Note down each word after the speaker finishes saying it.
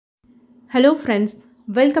Hello friends,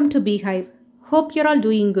 welcome to Beehive. Hope you're all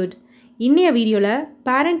doing good. இன்னைய வீடியோவில்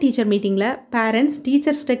parent teacher மீட்டிங்கில் parents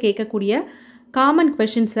டீச்சர்ஸ்கிட்ட கேட்கக்கூடிய common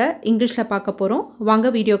கொஷின்ஸை இங்கிலீஷில் பார்க்க போகிறோம்.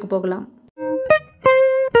 வாங்க வீடியோக்கு போகலாம்.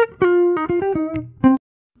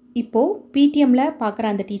 இப்போது பிடிஎம்மில் பார்க்குற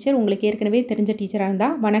அந்த டீச்சர் உங்களுக்கு ஏற்கனவே தெரிஞ்ச டீச்சராக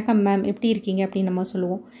இருந்தால் வணக்கம் மேம் எப்படி இருக்கீங்க அப்படின்னு நம்ம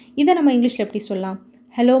சொல்லுவோம். இதை நம்ம இங்கிலீஷில் எப்படி சொல்லலாம்?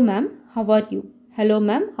 Hello ma'am how are you, hello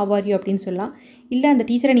ma'am how are you அப்படின்னு சொல்லலாம். இல்லை அந்த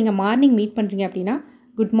டீச்சரை நீங்கள் மார்னிங் மீட் பண்ணுறீங்க அப்படின்னா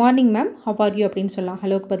good morning ma'am how are you அப்படின்னு சொல்லலாம்.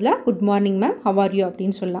 ஹலோக்கு பதிலாக good morning ma'am how are you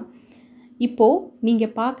அப்படின்னு சொல்லலாம். இப்போது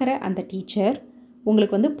நீங்கள் பார்க்குற அந்த டீச்சர்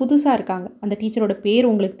உங்களுக்கு வந்து புதுசாக இருக்காங்க. அந்த டீச்சரோட பேர்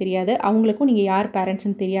உங்களுக்கு தெரியாது, அவங்களுக்கும் நீங்கள் யார்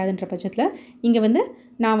பேரண்ட்ஸ்னு தெரியாதுன்ற பட்சத்தில் நீங்கள் வந்து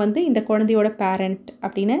நான் வந்து இந்த குழந்தையோட பேரண்ட்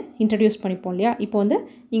அப்படின்னு இன்ட்ரடியூஸ் பண்ணிப்போம் இல்லையா. இப்போ வந்து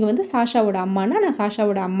நீங்கள் வந்து சாஷாவோட அம்மானா நான்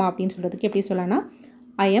சாஷாவோட அம்மா அப்படின்னு சொல்கிறதுக்கு எப்படி சொல்லலாம்னா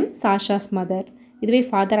ஐ எம் சாஷாஸ் மதர். இதுவே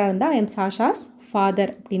ஃபாதராக இருந்தால் ஐ எம் சாஷாஸ்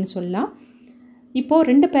ஃபாதர் அப்படின்னு சொல்லலாம். இப்போது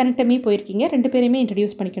ரெண்டு பேரண்ட்டுமே போயிருக்கீங்க, ரெண்டு பேரையுமே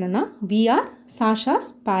introduce பண்ணிக்கணும்னா we are சாஷாஸ்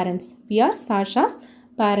parents, we are சாஷாஸ்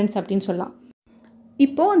parents அப்படின்னு சொல்லலாம்.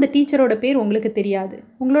 இப்போது அந்த டீச்சரோட பேர் உங்களுக்கு தெரியாது,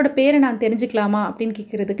 உங்களோட பேரை நான் தெரிஞ்சுக்கலாமா அப்படின்னு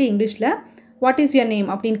கேட்குறதுக்கு இங்கிலீஷில் வாட் இஸ் யுவர்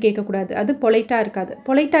நேம் அப்படின்னு கேட்கக்கூடாது, அது பொலைட்டாக இருக்காது.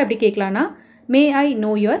 பொலைட்டாக எப்படி கேட்கலான்னா மே I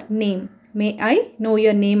know your name, May I know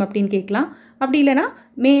your name அப்படின்னு கேட்கலாம். அப்படி இல்லைனா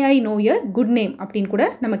மே I know your good name அப்படின்னு கூட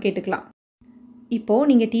நம்ம கேட்டுக்கலாம். இப்போது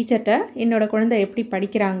நீங்கள் டீச்சர்கிட்ட என்னோடய குழந்தை எப்படி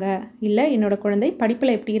படிக்கிறாங்க, இல்லை என்னோடய குழந்தை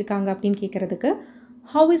படிப்பில் எப்படி இருக்காங்க அப்படின்னு கேட்குறதுக்கு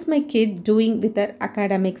how is my kid doing with her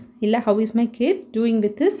academics, இல்லை how is my kid doing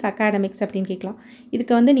with his academics அப்படின்னு கேட்கலாம்.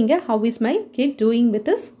 இதுக்கு வந்து நீங்கள் how is my kid doing with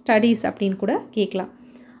his studies அப்படின்னு கூட கேட்கலாம்.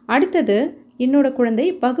 அடுத்தது என்னோடய குழந்தை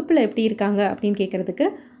வகுப்பில் எப்படி இருக்காங்க அப்படின்னு கேட்குறதுக்கு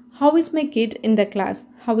how is my kid in the class,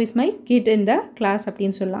 how is my kid in the class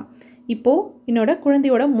அப்படின்னு சொல்லலாம். இப்போது என்னோட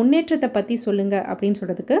குழந்தையோட முன்னேற்றத்தை பற்றி சொல்லுங்கள் அப்படின்னு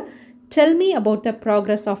சொல்கிறதுக்கு tell me about the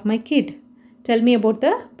progress of my kid, tell me about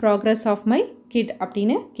the progress of my kid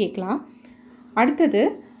அப்படின்னு கேட்கலாம். அடுத்தது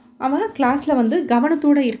அவன் கிளாஸில் வந்து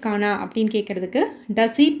கவனத்தோடு இருக்கானா அப்படின்னு கேட்குறதுக்கு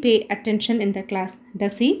does he pay attention in the class,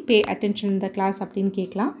 does he pay attention in the class அப்படின்னு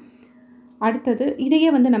கேட்கலாம். அடுத்தது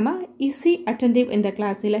இதையே வந்து நம்ம is he attentive in the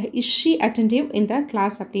class, இல்லை is she attentive in the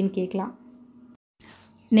class அப்படின்னு கேட்கலாம்.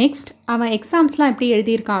 நெக்ஸ்ட் அவன் எக்ஸாம்ஸ்லாம் எப்படி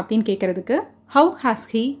எழுதியிருக்கான் அப்படின்னு கேட்குறதுக்கு how has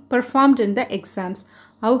he performed in the exams,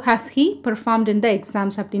 how has he performed in the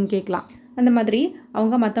exams அப்படின்னு கேட்கலாம். அந்த மாதிரி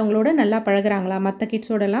அவங்க மற்றவங்களோட நல்லா பழகுறாங்களா, மற்ற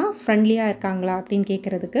கிட்ஸோடலாம் ஃப்ரெண்ட்லியாக இருக்காங்களா அப்படின்னு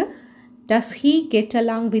கேட்குறதுக்கு does he get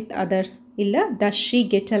along with others, இல்லை does she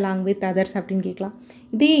get along with others அப்படின்னு கேட்கலாம்.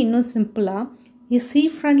 இதே இன்னும் சிம்பிளாக is he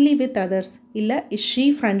friendly with others, இல்லை is she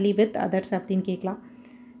friendly with others அப்படின்னு கேட்கலாம்.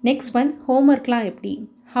 நெக்ஸ்ட் ஒன் ஹோம்ஒர்க்லாம் எப்படி,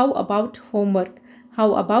 how about homework, how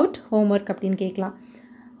about homework அப்படின்னு கேட்கலாம்.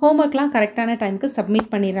 ஹோம்ஒர்க்லாம் கரெக்டான டைமுக்கு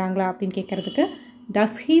சப்மிட் பண்ணிடுறாங்களா அப்படின்னு கேட்குறதுக்கு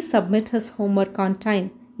does he submit his homework on time,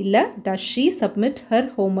 இல்லை does she submit her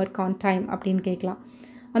homework on time அப்படின்னு கேட்கலாம்.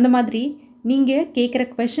 அந்த மாதிரி நீங்கள் கேட்குற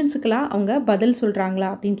கொஷின்ஸுக்கெலாம் அவங்க பதில் சொல்கிறாங்களா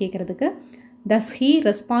அப்படின்னு கேட்குறதுக்கு does he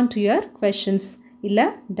respond to your questions, இல்லை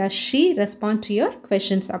does she respond to your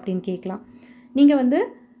questions அப்படின்னு கேட்கலாம். நீங்கள் வந்து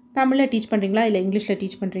தமிழில் டீச் பண்ணுறீங்களா இல்லை இங்கிலீஷில்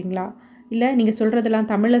டீச் பண்ணுறீங்களா, இல்லை நீங்கள் சொல்கிறதெல்லாம்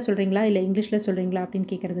தமிழில் சொல்கிறீங்களா இல்லை இங்கிலீஷில் சொல்கிறீங்களா அப்படின்னு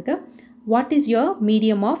கேட்குறதுக்கு what is your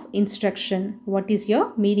medium of instruction, what is your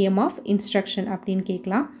medium of instruction அப்படின்னு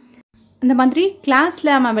கேட்கலாம். அந்த மாதிரி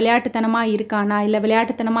கிளாஸில் அவன் விளையாட்டுத்தனமாக இருக்கானா இல்லை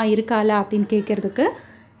விளையாட்டுத்தனமாக இருக்காளா அப்படின்னு கேட்குறதுக்கு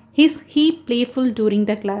is he playful during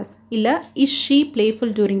the class, இல்லை is she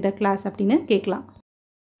playful during the class அப்படின்னு கேட்கலாம்.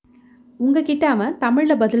 உங்ககிட்ட அவன்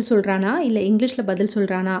தமிழில் பதில் சொல்கிறானா இல்லை இங்கிலீஷில் பதில்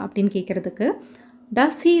சொல்கிறானா அப்படின்னு கேட்குறதுக்கு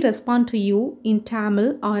does he respond to you in Tamil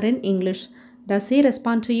or in English, does he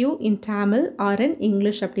respond to you in Tamil or in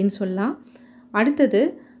English அப்படின்னு சொல்லலாம். அடுத்தது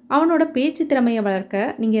அவனோட பேச்சு திறமையை வளர்க்க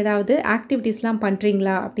நீங்கள் ஏதாவது ஆக்டிவிட்டீஸ்லாம்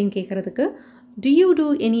பண்ணுறீங்களா அப்படின்னு கேட்குறதுக்கு do you do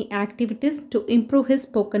any activities to improve his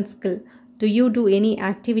spoken skill, do you do any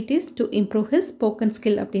activities to improve his spoken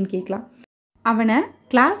skill அப்படின்னு கேட்கலாம். அவனை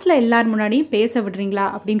கிளாஸில் எல்லார் முன்னாடியும் பேச விடுறீங்களா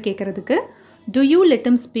அப்படின்னு கேட்குறதுக்கு do you let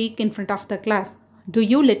him speak in front of the class, do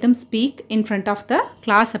you let him speak in front of the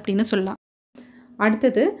class அப்படின்னு சொல்லலாம்.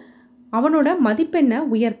 அடுத்தது அவனோட மதிப்பெண்ணை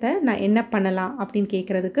உயர்த்த நான் என்ன பண்ணலாம் அப்படின்னு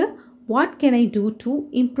கேட்குறதுக்கு what can I do to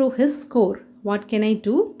improve his score, what can I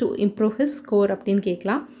do to improve his score அப்படின்னு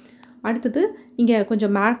கேட்கலாம். அடுத்தது நீங்கள்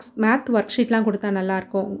கொஞ்சம் மேத் ஒர்க் ஷீட்லாம் கொடுத்தா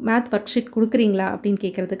நல்லாயிருக்கும், மேத் ஒர்க் ஷீட் கொடுக்குறீங்களா அப்படின்னு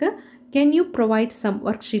கேட்குறதுக்கு can you provide some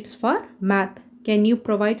worksheets for math, can you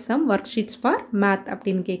provide some worksheets for math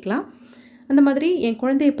அப்படின்னு கேட்கலாம். அந்த மாதிரி என்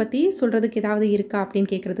குழந்தையை பற்றி சொல்கிறதுக்கு ஏதாவது இருக்கா அப்படின்னு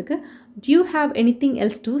கேட்குறதுக்கு do you have anything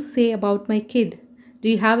else to say about my kid, do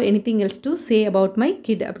you have anything else to say about my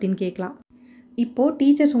kid அப்படின்னு கேட்கலாம். இப்போது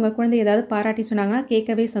டீச்சர்ஸ் உங்கள் குழந்தை ஏதாவது பாராட்டி சொன்னாங்கன்னா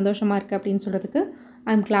கேட்கவே சந்தோஷமாக இருக்குது அப்படின்னு சொல்கிறதுக்கு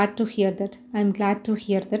I am glad to hear that, I am glad to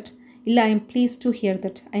hear that, இல்லை I am pleased to hear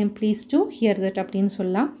that, I am pleased to hear that அப்படின்னு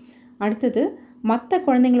சொல்லலாம். அடுத்தது மற்ற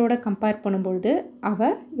குழந்தைங்களோட கம்பேர் பண்ணும்பொழுது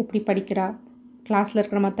அவள் எப்படி படிக்கிறா, கிளாஸில்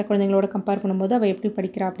இருக்கிற மற்ற குழந்தைங்களோட கம்பேர் பண்ணும்போது அவள் எப்படி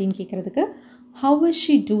படிக்கிறா அப்படின்னு கேட்குறதுக்கு how is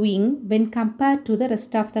she doing when compared to the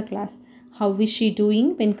rest of the class, how is she doing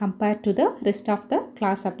when compared to the rest of the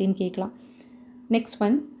class அப்படின்னு கேட்கலாம். நெக்ஸ்ட்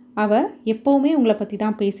ஒன், அவள் எப்போவுமே உங்களை பற்றி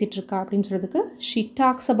தான் பேசிகிட்ருக்கா அப்படின்னு சொல்கிறதுக்கு she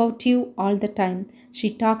talks about you all the time, she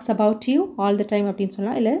talks about you all the time அப்படின்னு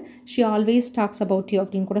சொல்லலாம். இல்லை she always talks about you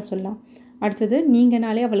அப்படின்னு கூட சொல்லலாம். அடுத்தது,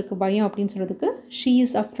 நீங்கனாலே அவளுக்கு பயம் அப்படின்னு சொல்கிறதுக்கு she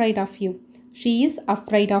is afraid of you, she is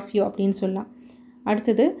afraid of you அப்படின்னு சொல்லலாம்.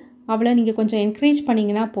 அடுத்தது, அவளை நீங்கள் கொஞ்சம் என்கரேஜ்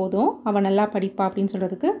பண்ணிங்கன்னா போதும் அவள் நல்லா படிப்பா அப்படின்னு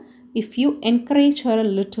சொல்கிறதுக்கு if you encourage her a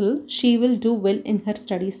little she will do well in her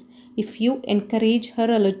studies, if you encourage her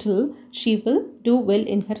a little she will do well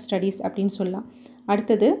in her studies அப்படின்னு சொல்லலாம்.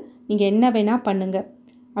 அடுத்தது, நீங்கள் என்ன வேணால் பண்ணுங்க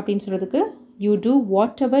அப்படின்னு சொல்கிறதுக்கு you do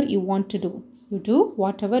whatever you want to do, you do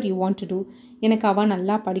whatever you want to do. எனக்கு அவள்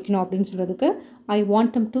நல்லா படிக்கணும் அப்படின்னு சொல்கிறதுக்கு I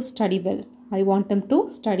want him to study well, I want him to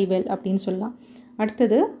study well அப்படின்னு சொல்லலாம்.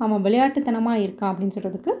 அடுத்தது, அவன் விளையாட்டுத்தனமாக இருக்கான் அப்படின்னு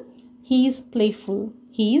சொல்கிறதுக்கு he is playful,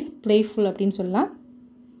 he is playful அப்படின்னு சொல்லலாம்.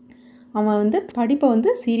 அவன்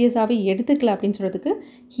படிப்பை சீரியஸாகவே எடுத்துக்கல அப்படின்னு சொல்கிறதுக்கு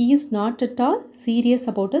he is not at all serious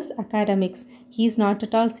about his academics, he is not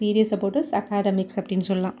at all serious about his academics அப்படின்னு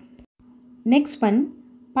சொல்லலாம். நெக்ஸ்ட் ஒன்,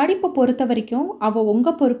 படிப்பை பொறுத்த வரைக்கும் அவள்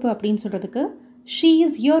உங்கள் பொறுப்பு அப்படின்னு சொல்கிறதுக்கு she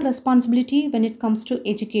is your responsibility when it comes to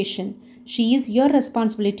education, she is your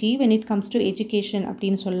responsibility when it comes to education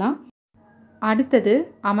அப்படின்னு சொல்லலாம். அடுத்தது,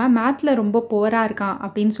 அவன் மேத்தில் ரொம்ப புவராக இருக்கான்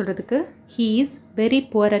அப்படின்னு சொல்கிறதுக்கு he is very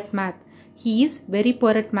poor at math, he is very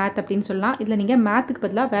poor at math அப்படின்னு சொல்லலாம். இதில் நீங்கள் மேத்துக்கு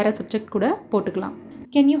பதிலாக வேறு சப்ஜெக்ட் கூட போட்டுக்கலாம்.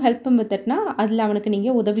 can you help him with thatனா அதில் அவனுக்கு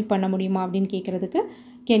நீங்கள் உதவி பண்ண முடியுமா அப்படின்னு கேட்குறதுக்கு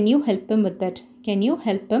can you help him with that, can you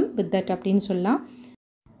help him with that அப்படின்னு சொல்லலாம்.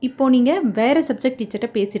 இப்போது நீங்கள் வேறு சப்ஜெக்ட் டீச்சர்கிட்ட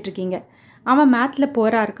பேசிகிட்ருக்கீங்க, அவன் மேத்தில்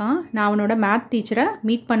புவராக இருக்கான், நான் அவனோட மேத் டீச்சரை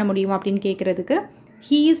மீட் பண்ண முடியுமா அப்படின்னு கேட்குறதுக்கு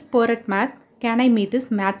he is poor at math, can I meet his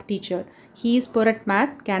math teacher, he is poor at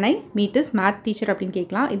math, can I meet his math teacher அப்படின்னு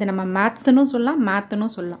கேட்கலாம். இதை நம்ம மேத்ஸ்னும் சொல்லலாம்,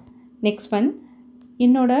 மேத்துனும் சொல்லலாம். நெக்ஸ்ட் ஒன்,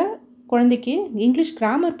 என்னோட குழந்தைக்கு இங்கிலீஷ்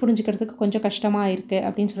கிராமர் புரிஞ்சுக்கிறதுக்கு கொஞ்சம் கஷ்டமாக இருக்குது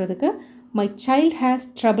அப்படின்னு சொல்கிறதுக்கு my child has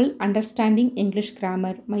trouble understanding English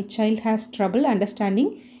grammar, my child has trouble understanding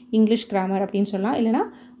English grammar அப்படின்னு சொல்லலாம். இல்லைனா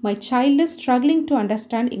my child is struggling to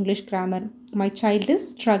understand English grammar, my child is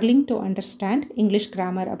struggling to understand English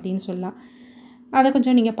grammar அப்படின்னு சொல்லலாம். அதை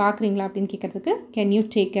கொஞ்சம் நீங்கள் பார்க்குறீங்களா அப்படின்னு கேட்குறதுக்கு can you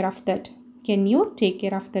take care of that, can you take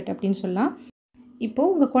care of that அப்படின்னு சொல்லலாம். இப்போது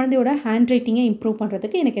உங்கள் குழந்தையோட ஹேண்ட் ரைட்டிங்கை இம்ப்ரூவ்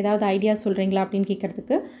பண்ணுறதுக்கு எனக்கு ஏதாவது ஐடியா சொல்கிறீங்களா அப்படின்னு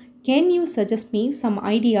கேட்குறதுக்கு can you suggest me some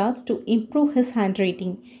ideas to improve his hand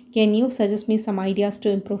writing, can you suggest me some ideas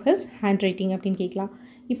to improve his hand writing அப்படின்னு கேட்கலாம்.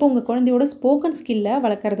 இப்போ உங்கள் குழந்தையோட ஸ்போக்கன் ஸ்கில்லை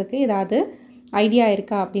வளர்க்குறதுக்கு ஏதாவது ஐடியா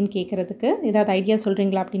இருக்கா அப்படின்னு கேட்குறதுக்கு, ஏதாவது ஐடியா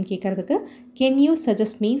சொல்கிறீங்களா அப்படின்னு கேட்குறதுக்கு can you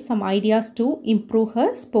suggest me some ideas to improve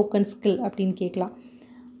her spoken skill அப்படின்னு கேட்கலாம்.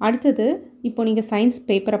 அடுத்தது, இப்போ நீங்கள் சயின்ஸ்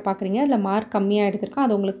பேப்பரை பார்க்குறீங்க, அதில் மார்க் கம்மியாக எடுத்திருக்கா,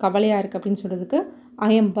 அது உங்களுக்கு கவலையாக இருக்குது அப்படின்னு சொல்கிறதுக்கு I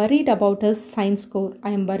am worried about his science score,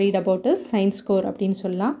 I am worried about his science score அப்படின்னு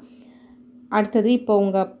சொல்லலாம். அடுத்தது, இப்போ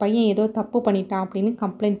உங்கள் பையன் ஏதோ தப்பு பண்ணிட்டான் அப்படின்னு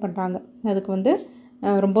கம்ப்ளைண்ட் பண்ணுறாங்க, அதுக்கு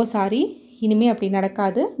ரொம்ப சாரி, இனிமேல் அப்படி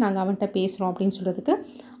நடக்காது, நாங்கள் அவன்கிட்ட பேசுகிறோம் அப்படின்னு சொல்கிறதுக்கு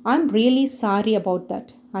I am really sorry about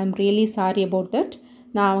that, I am really sorry about that,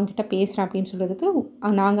 நான் அவன்கிட்ட பேசுகிறேன் அப்படின்னு சொல்கிறதுக்கு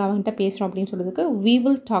நாங்கள் அவன்கிட்ட பேசுகிறோம் அப்படின்னு சொல்கிறதுக்கு we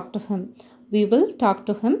will talk to him, we will talk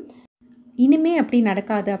to him. இனிமே அப்படி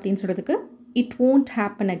நடக்காது அப்படின்னு சொல்கிறதுக்கு it won't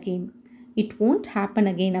happen again, it won't happen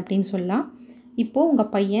again அப்படின்னு சொல்லலாம். இப்போது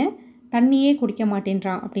உங்கள் பையன் தண்ணியே குடிக்க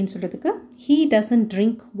மாட்டேன்றான் அப்படின்னு சொல்கிறதுக்கு he doesn't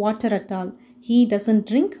drink water at all, he doesn't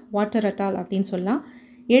drink water at all அப்படின்னு சொல்லலாம்.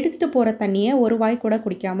 எடுத்துகிட்டு போகிற தண்ணியை ஒரு வாய் கூட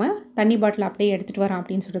குடிக்காமல் தண்ணி பாட்டில் அப்படியே எடுத்துகிட்டு வரான்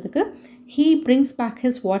அப்படின்னு சொல்கிறதுக்கு he brings back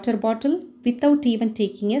his water bottle without even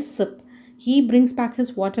taking a sip, he brings back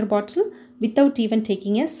his water bottle without even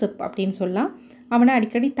taking a sip அப்படின்னு சொல்லலாம். அவனை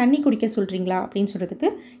அடிக்கடி தண்ணி குடிக்க சொல்கிறீங்களா அப்படின்னு சொல்கிறதுக்கு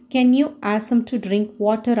can you ask him to drink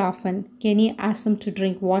water often, can you ask him to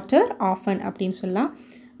drink water often அப்படின்னு சொல்லலாம்.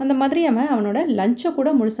 அந்த மாதிரி அவனோட லஞ்சை கூட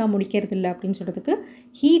முழுசாக முடிக்கிறதில்ல அப்படின்னு சொல்கிறதுக்கு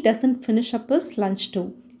he doesn't finish up his lunch too,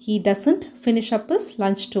 he doesn't finish up his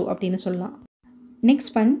lunch too அப்படின்னு சொல்லலாம்.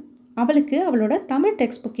 நெக்ஸ்ட் ஒன், அவளுக்கு அவளோட தமிழ்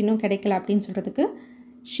டெக்ஸ்ட் புக் இன்னும் கிடைக்கல அப்படின்னு சொல்கிறதுக்கு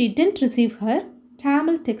she didn't receive her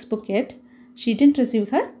Tamil textbook yet, she didn't receive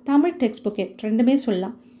her Tamil text book yet, ரெண்டுமே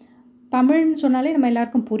சொல்லலாம். தமிழ்னு சொன்னாலே நம்ம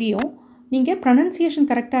எல்லாருக்கும் புரியும், நீங்கள் ப்ரொனன்சியேஷன்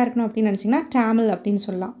கரெக்டாக இருக்கணும் அப்படின்னு நினச்சிங்கன்னா Tamil அப்படின்னு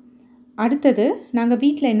சொல்லலாம். அடுத்தது, நாங்கள்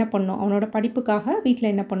வீட்டில் என்ன பண்ணோம், அவனோட படிப்புக்காக வீட்டில்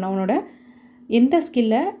என்ன பண்ணோம், அவனோட எந்த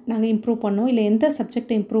ஸ்கில்லை நாங்கள் இம்ப்ரூவ் பண்ணோம், இல்லை எந்த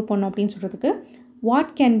சப்ஜெக்டை இம்ப்ரூவ் பண்ணோம் அப்படின்னு சொல்கிறதுக்கு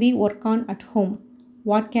what can we work on at home,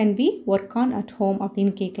 what can we work on at home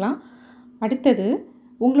அப்படின்னு கேட்கலாம். அடுத்தது,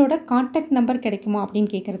 உங்களோட கான்டாக்ட் நம்பர் கிடைக்குமா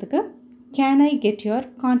அப்படின்னு கேட்குறதுக்கு can I get your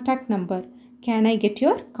contact number, can I get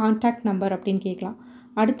your contact number அப்படின்னு கேட்கலாம்.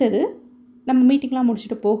 அடுத்தது, நம்ம மீட்டிங்லாம்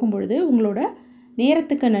முடிச்சுட்டு போகும்பொழுது உங்களோட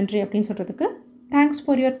நேரத்துக்கு நன்றி அப்படின்னு சொல்கிறதுக்கு thanks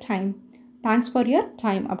for your time. Thanks for your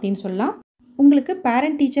time அப்படின்னு சொல்லலாம். உங்களுக்கு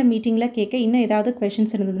பேரண்ட் டீச்சர் மீட்டிங்கில் கேட்க இன்னும் ஏதாவது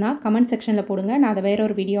கொஷின்ஸ் இருந்ததுன்னா கமெண்ட் செக்ஷனில் போடுங்க. நான் அதை வேற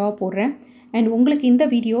ஒரு வீடியோவாக போடுறேன். அண்ட் உங்களுக்கு இந்த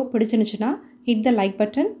வீடியோ பிடிச்சிருந்துச்சுன்னா hit the like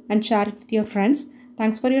button and share it with your friends.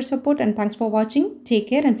 Thanks for your support and thanks for watching. Take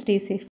care and stay safe.